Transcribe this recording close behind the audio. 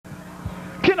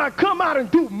Can I come out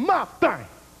and do my thing?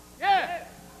 Yeah.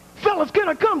 Fellas, can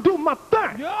I come do my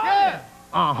thing? Yeah.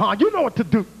 Uh-huh, you know what to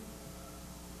do.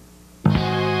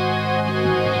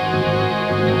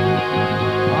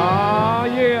 Oh,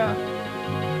 yeah.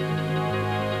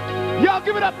 Y'all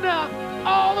give it up now,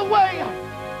 all the way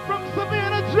from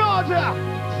Savannah, Georgia.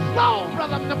 Soul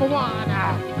brother number one,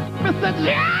 Mr.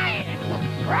 James.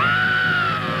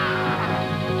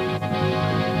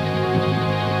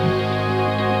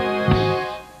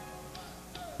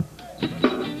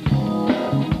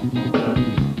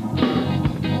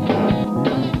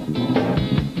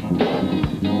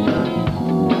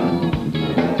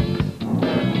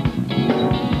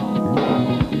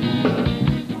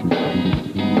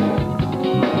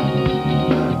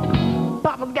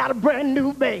 Papa's got a brand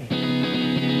new baby.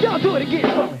 Y'all do it again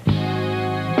for me.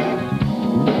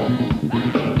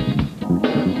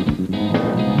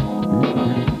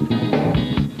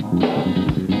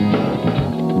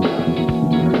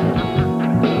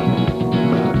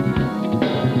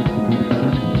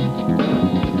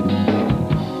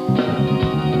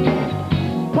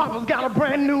 Papa's got a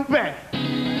brand new bag.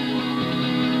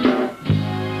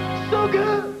 So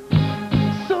good,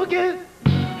 so good.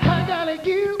 I gotta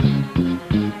you.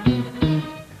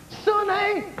 So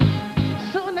nice,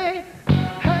 so nice.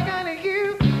 I gotta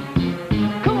you.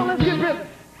 Come on, let's get real.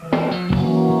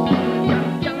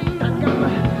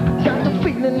 Got the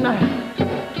feeling. I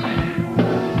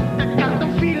got the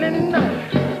feeling. I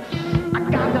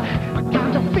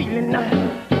got the feeling.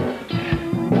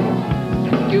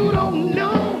 You don't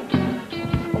know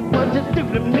what you do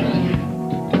to me.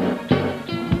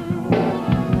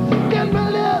 Get my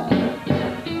love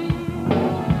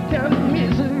down to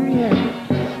misery.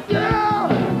 Yeah,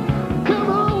 come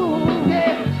on,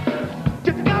 yeah.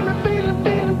 You got me feeling,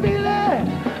 feeling, feeling.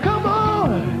 Come on.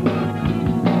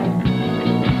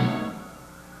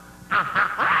 Ah, ha,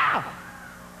 ha.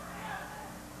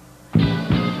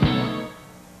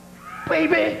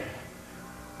 Baby,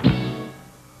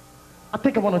 I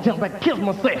think I want to jump back and kiss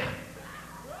myself.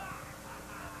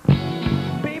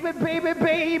 Baby, baby,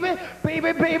 baby,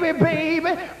 baby, baby,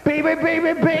 baby, baby,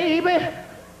 baby, baby.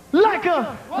 Like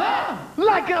a,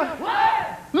 like a,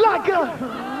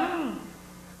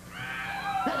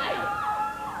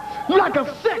 like a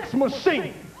sex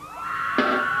machine. I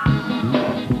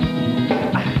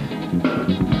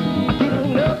get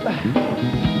on up, I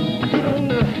get on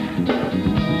the,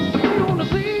 stay on the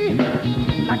scene,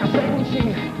 like a sex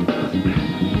machine.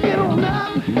 Get on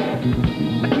up, I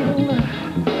get on up,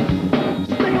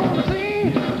 stay on the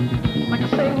scene, like a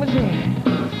sex machine.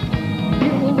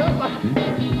 Get on up,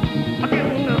 I get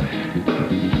on up,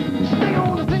 stay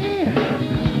on the scene,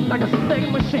 like a sex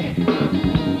machine.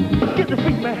 Get the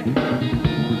feet, man.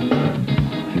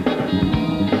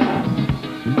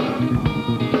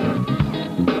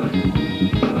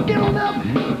 Get on up,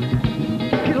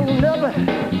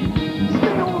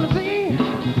 stay on the scene,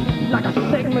 like a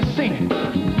sex machine.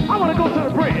 I want to go to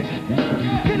the bridge.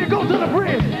 Can you go to the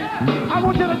bridge? I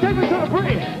want you to take me to the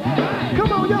bridge.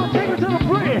 Come on, y'all, take me to the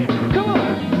bridge. Come on.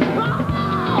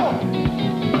 Oh!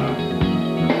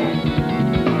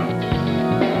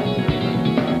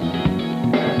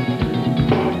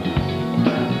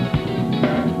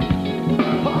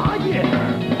 Oh, yeah.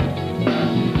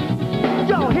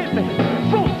 Y'all hit me.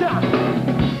 Full time.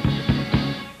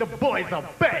 The boys are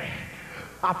back.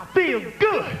 I feel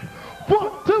good.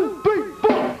 1, 2, 3,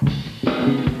 4.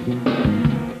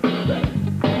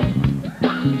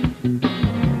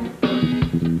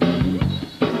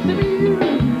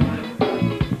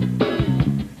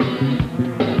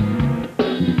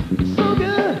 So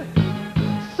good,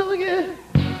 so good.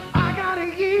 I gotta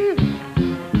give.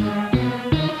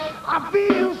 I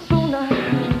feel so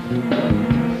nice,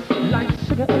 like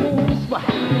sugar and spice.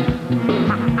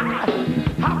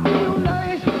 I feel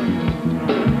nice,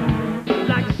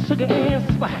 like sugar and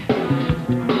spice.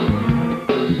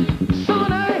 So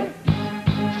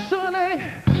nice,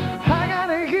 I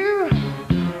gotta give.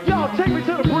 Y'all take me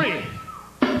to the bridge.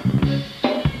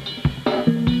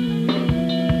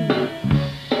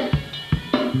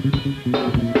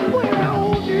 When I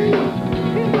hold you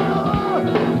in my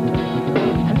arms,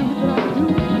 I know that I do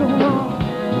no wrong.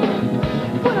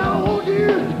 When I hold you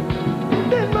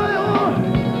in my arms,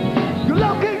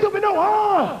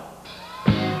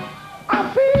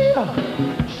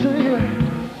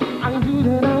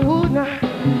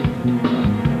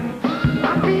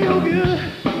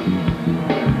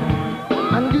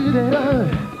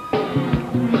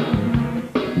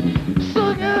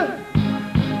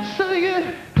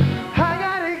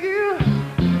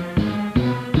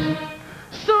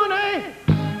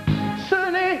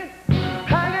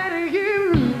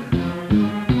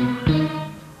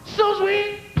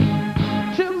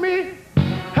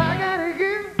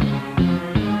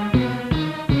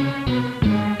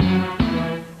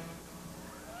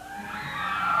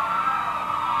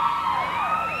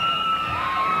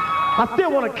 I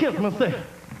still want to kiss myself.